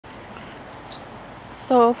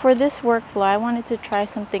So for this workflow, I wanted to try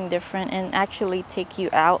something different and actually take you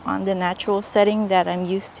out on the natural setting that I'm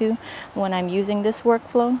used to when I'm using this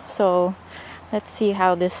workflow. So let's see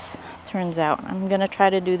how this turns out. I'm gonna try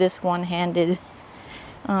to do this one-handed.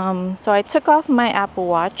 So I took off my Apple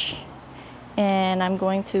Watch and I'm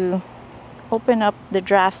going to open up the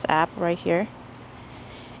Drafts app right here.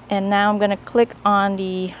 And now I'm gonna click on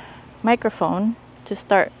the microphone to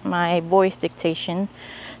start my voice dictation.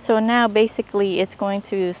 So now basically it's going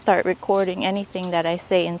to start recording anything that I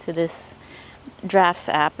say into this Drafts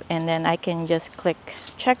app, and then I can just click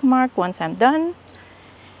check mark once I'm done,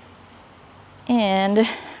 and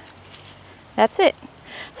that's it.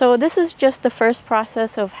 So this is just the first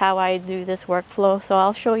process of how I do this workflow. So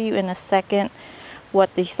I'll show you in a second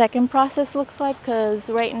what the second process looks like, because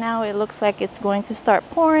right now it looks like it's going to start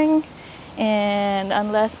pouring, and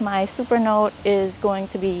unless my Supernote is going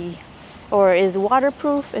to be or is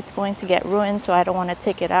waterproof, it's going to get ruined, so I don't want to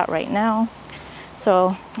take it out right now.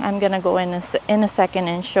 So I'm gonna go in a second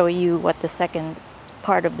and show you what the second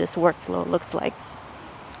part of this workflow looks like.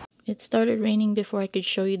 It started raining before I could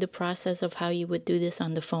show you the process of how you would do this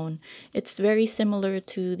on the phone. It's very similar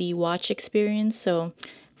to the watch experience, so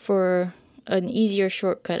for an easier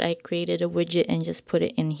shortcut, I created a widget and just put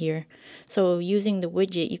it in here. So using the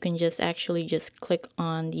widget, you can actually just click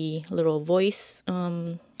on the little voice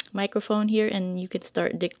microphone here, and you can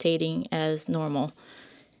start dictating as normal.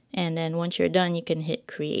 And then once you're done, you can hit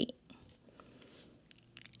create.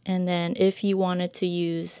 And then if you wanted to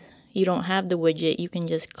you don't have the widget, you can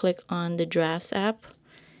just click on the Drafts app,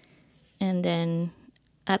 and then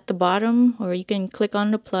at the bottom, or you can click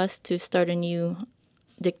on the plus to start a new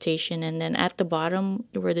dictation, and then at the bottom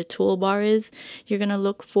where the toolbar is, you're gonna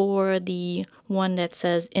look for the one that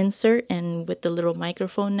says insert and with the little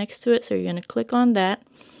microphone next to it. So you're gonna click on that,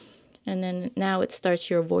 and then now it starts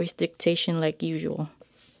your voice dictation like usual.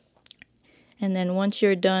 And then once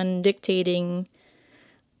you're done dictating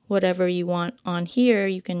whatever you want on here,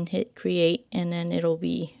 you can hit create, and then it'll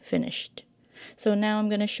be finished. So now I'm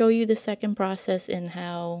going to show you the second process and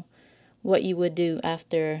what you would do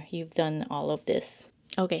after you've done all of this.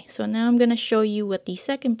 Okay, so now I'm going to show you what the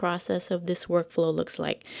second process of this workflow looks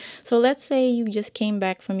like. So let's say you just came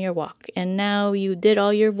back from your walk and now you did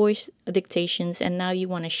all your voice dictations, and now you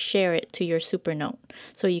want to share it to your Supernote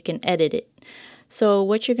so you can edit it. So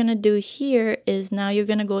what you're going to do here is now you're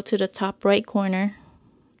going to go to the top right corner,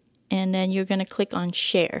 and then you're going to click on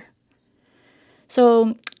share.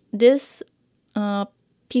 So this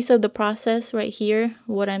piece of the process right here,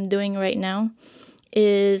 what I'm doing right now,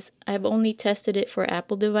 is I've only tested it for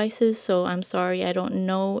Apple devices, so I'm sorry, I don't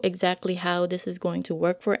know exactly how this is going to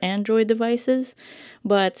work for Android devices,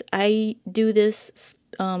 but I do this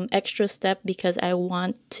extra step because I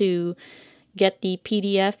want to get the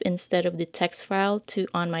PDF instead of the text file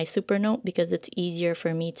on my Supernote, because it's easier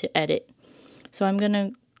for me to edit. So I'm going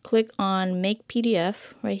to click on make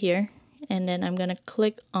PDF right here, and then I'm going to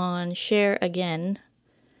click on share again.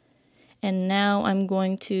 And now I'm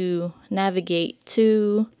going to navigate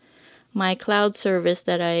to my cloud service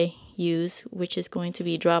that I use, which is going to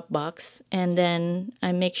be Dropbox. And then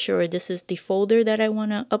I make sure this is the folder that I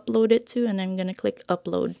want to upload it to, and I'm going to click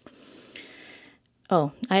upload.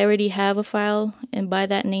 Oh, I already have a file and by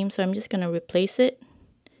that name, so I'm just going to replace it.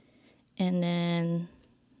 And then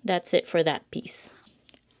that's it for that piece.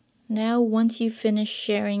 Now, once you finish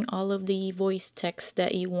sharing all of the voice text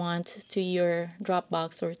that you want to your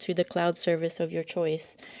Dropbox or to the cloud service of your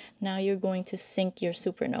choice, now you're going to sync your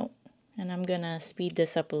Supernote. And I'm going to speed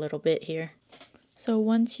this up a little bit here. So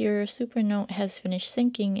once your Supernote has finished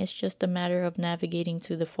syncing, it's just a matter of navigating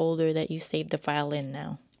to the folder that you saved the file in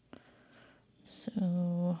now.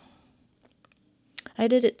 So I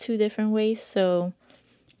did it two different ways. So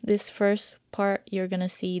this first part, you're going to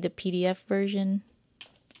see the PDF version.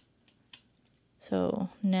 So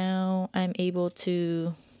now I'm able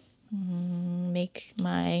to make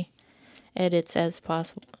my edits as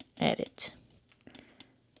possible. Edit.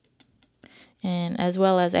 And as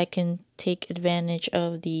well as I can take advantage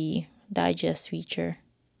of the digest feature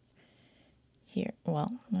here.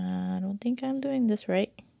 Well, I don't think I'm doing this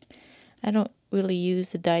right. I don't really use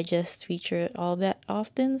the digest feature all that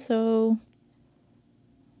often, so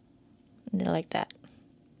like that.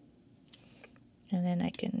 And then I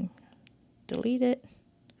can delete it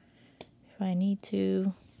if I need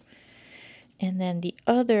to. And then the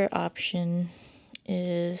other option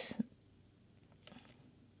is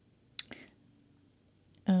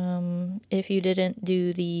if you didn't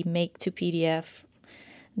do the make to PDF,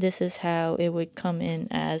 this is how it would come in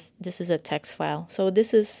as, this is a text file. So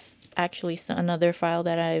this is actually another file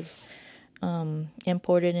that I've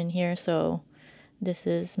imported in here. So this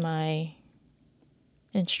is my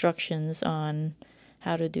instructions on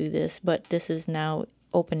how to do this, but this is now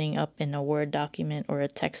opening up in a Word document or a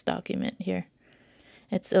text document here.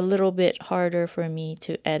 It's a little bit harder for me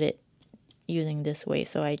to edit using this way,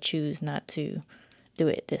 so I choose not to do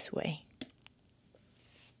it this way.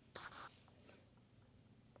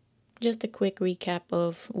 Just a quick recap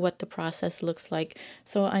of what the process looks like.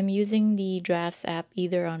 So I'm using the Drafts app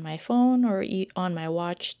either on my phone or on my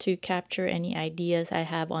watch to capture any ideas I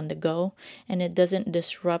have on the go, and it doesn't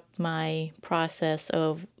disrupt my process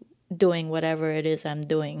of doing whatever it is I'm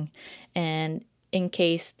doing. And in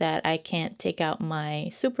case that I can't take out my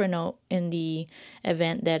Supernote in the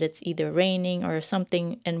event that it's either raining or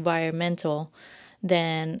something environmental,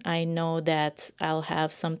 then I know that I'll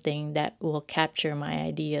have something that will capture my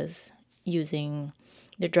ideas using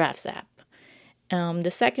the Drafts app.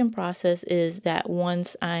 The second process is that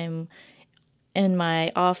once I'm in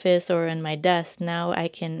my office or in my desk, now I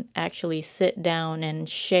can actually sit down and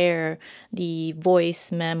share the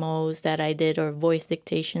voice memos that I did or voice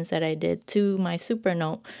dictations that I did to my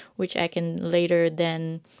Supernote, which I can later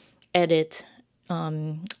then edit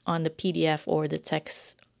on the PDF or the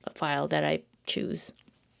text file that I choose.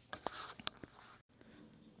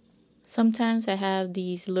 Sometimes I have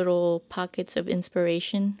these little pockets of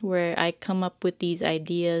inspiration where I come up with these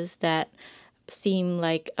ideas that seem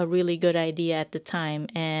like a really good idea at the time,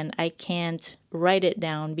 and I can't write it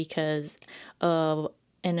down because of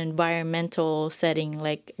an environmental setting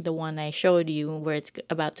like the one I showed you where it's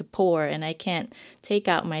about to pour, and I can't take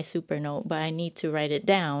out my Supernote, but I need to write it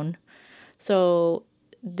down. So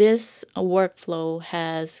this workflow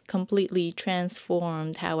has completely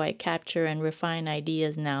transformed how I capture and refine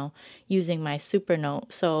ideas now using my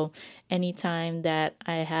Supernote. So anytime that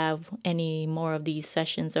I have any more of these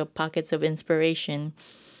sessions of pockets of inspiration,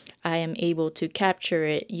 I am able to capture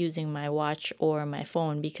it using my watch or my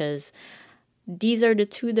phone, because these are the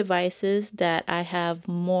two devices that I have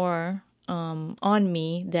more on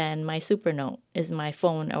me than my Supernote is my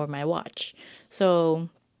phone or my watch. So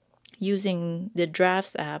using the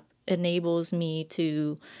Drafts app enables me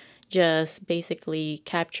to just basically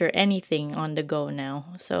capture anything on the go now.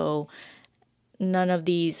 So none of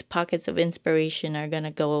these pockets of inspiration are going to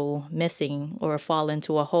go missing or fall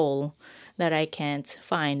into a hole that I can't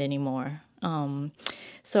find anymore.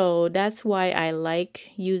 So that's why I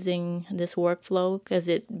like using this workflow, because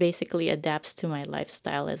it basically adapts to my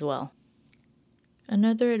lifestyle as well.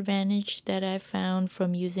 Another advantage that I found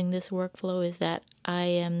from using this workflow is that I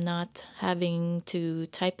am not having to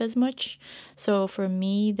type as much. So for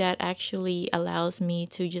me, that actually allows me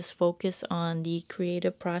to just focus on the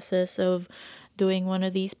creative process of doing one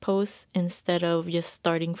of these posts instead of just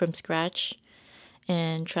starting from scratch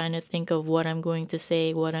and trying to think of what I'm going to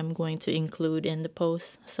say, what I'm going to include in the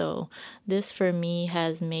post. So this for me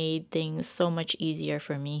has made things so much easier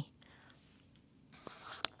for me.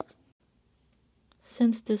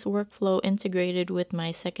 Since this workflow integrated with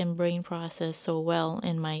my second brain process so well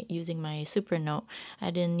in my using my Supernote,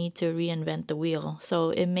 I didn't need to reinvent the wheel.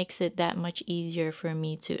 So it makes it that much easier for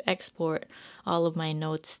me to export all of my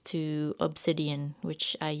notes to Obsidian,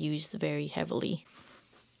 which I use very heavily.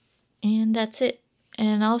 And that's it.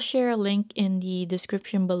 And I'll share a link in the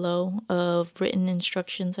description below of written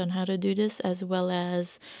instructions on how to do this, as well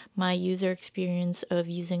as my user experience of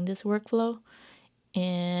using this workflow.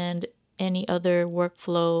 And any other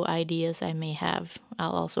workflow ideas I may have,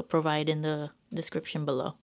 I'll also provide in the description below.